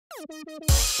Oh,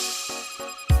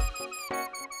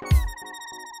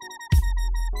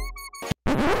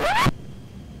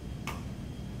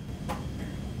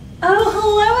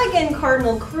 hello again,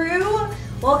 Cardinal Crew.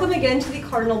 Welcome again to the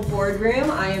Cardinal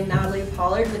Boardroom. I am Natalie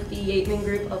Pollard with the Yeatman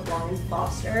Group of Long &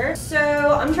 Foster. So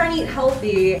I'm trying to eat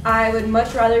healthy. I would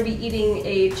much rather be eating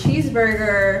a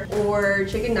cheeseburger or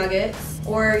chicken nuggets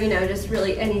or, you know, just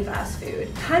really any fast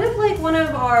food. Kind of like one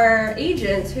of our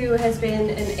agents who has been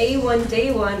an A1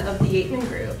 day one of the Yeatman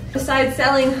Group. Besides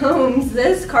selling homes,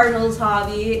 this Cardinal's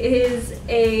hobby is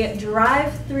a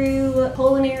drive-thru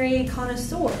culinary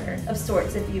connoisseur of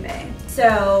sorts, if you may.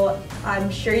 So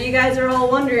I'm sure you guys are all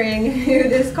wondering who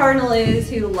this Cardinal is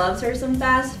who loves her some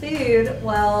fast food.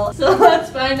 Well, so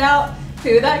let's find out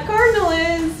who that Cardinal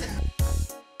is.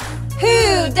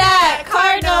 Who Dat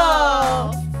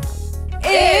Cardinal?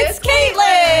 It's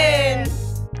Caitlin!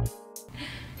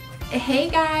 Hey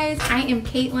guys, I am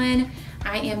Caitlin.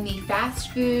 I am the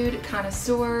fast food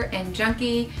connoisseur and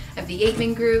junkie of the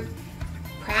Yeatman Group.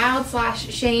 Proud /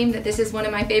 ashamed that this is one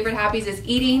of my favorite hobbies is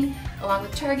eating, along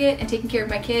with Target and taking care of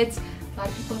my kids. A lot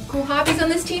of people have cool hobbies on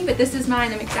this team, but this is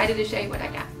mine. I'm excited to show you what I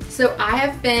got. So I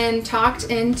have been talked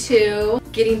into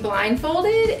getting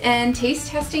blindfolded and taste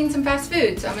testing some fast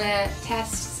food. So I'm gonna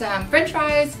test some French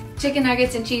fries, chicken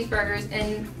nuggets, and cheeseburgers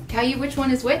and tell you which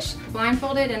one is which,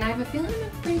 blindfolded, and I have a feeling I'm a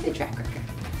pretty good track record.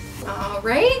 All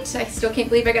right, I still can't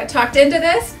believe I got talked into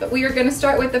this, but we are gonna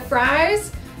start with the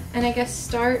fries, and I guess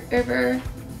start over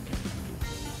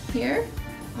here.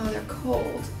 Oh, they're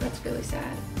cold. That's really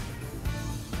sad.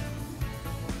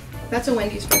 That's a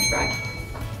Wendy's French fry.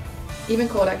 Even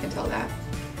cold, I can tell that.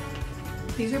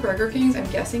 These are Burger Kings, I'm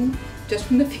guessing, just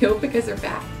from the feel because they're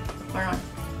fat. Hold on.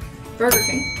 Burger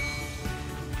King.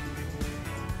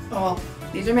 Oh,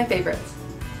 these are my favorites.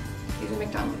 These are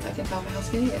McDonald's. I can tell by how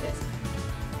skinny it is.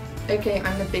 Okay,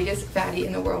 I'm the biggest fatty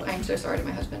in the world. I'm so sorry to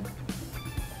my husband.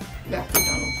 Yeah,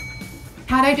 McDonald's.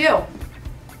 How'd I do?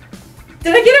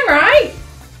 Did I get them right?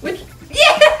 Which?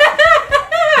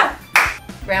 Yeah!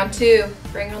 Round 2.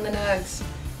 Bring on the nugs.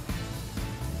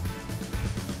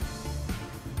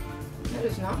 That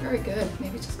is not very good.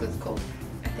 Maybe it's just because it's cold.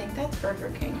 I think that's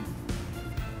Burger King.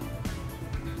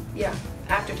 Yeah,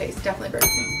 aftertaste, definitely Burger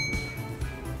King.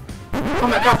 Oh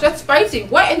my gosh, that's spicy.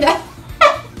 What in the?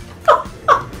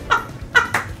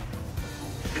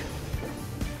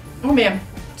 Oh man.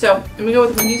 So, I'm gonna go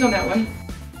with Wendy's on that one.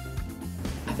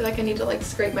 I feel like I need to like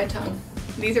scrape my tongue.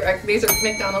 These are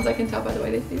McDonald's, I can tell by the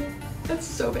way they feel. That's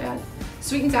so bad.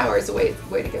 Sweet and sour is the way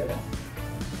to go though.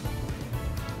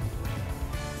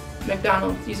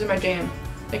 McDonald's, these are my jam.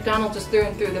 McDonald's is through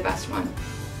and through the best one.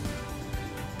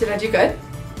 Did I do good?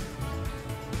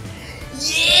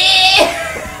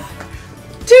 Yeah!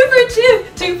 2 for 2!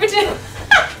 2 for 2!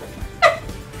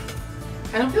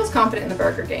 I don't feel as confident in the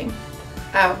Burger King.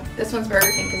 Oh, this one's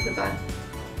Burger King because of the bun.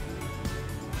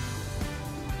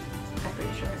 I'm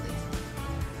pretty sure at least.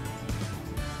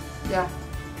 Yeah,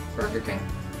 Burger King.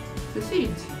 The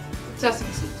seeds.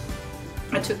 Sesame seeds.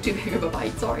 I took too big of a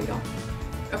bite, sorry y'all.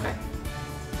 Okay.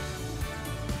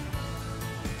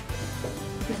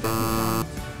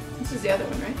 This is the other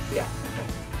one, right? Yeah, okay.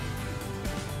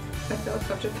 I feel like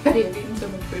such a fatty. I've eaten so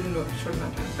much food in a short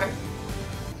amount of time. Alright.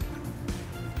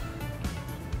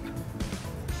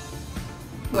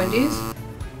 Wendy's,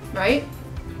 right?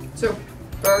 So,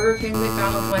 Burger King,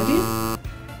 McDonald's, Wendy's.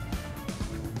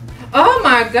 Oh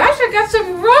my gosh, I got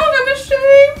some wrong, I'm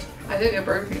ashamed! I did get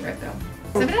Burger King right though.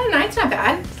 7 out of 9 is not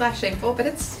bad, / shameful, but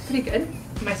it's pretty good.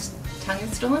 My tongue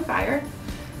is still on fire.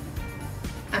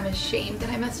 I'm ashamed that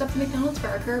I messed up the McDonald's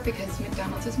burger because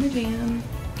McDonald's is my jam.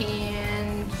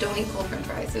 And don't eat cold French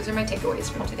fries. Those are my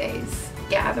takeaways from today's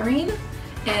gathering.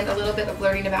 And a little bit of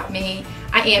learning about me.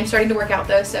 I am starting to work out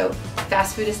though, so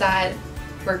fast food aside,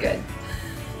 we're good.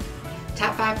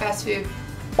 Top 5 fast food: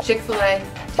 Chick-fil-A,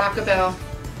 Taco Bell,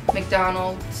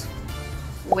 McDonald's,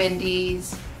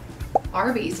 Wendy's,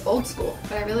 Arby's, old school.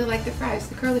 But I really like the fries,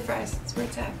 the curly fries. That's where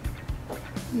it's at.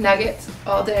 Nuggets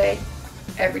all day,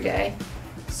 every day.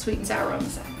 Sweet and sour on the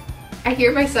side. I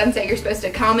hear my son say you're supposed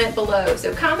to comment below.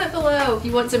 So comment below if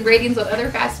you want some ratings on other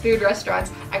fast food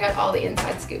restaurants. I got all the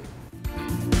inside scoop.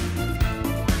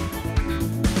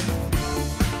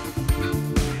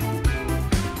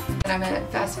 I'm a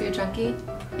fast food junkie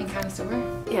and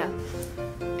connoisseur. Yeah.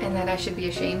 And that I should be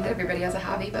ashamed that everybody has a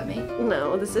hobby but me.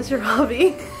 No, this is your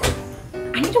hobby.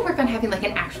 I need to work on having like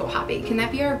an actual hobby. Can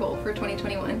that be our goal for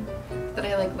 2021? That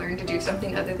I like learn to do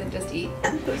something other than just eat.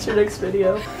 That's your next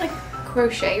video. Like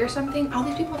crochet or something. All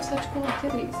these people have such cool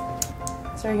activities.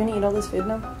 So are you gonna eat all this food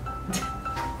now?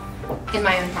 In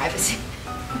my own privacy.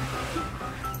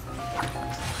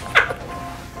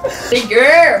 Big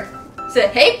girl! Say,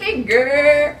 hey, big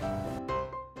girl.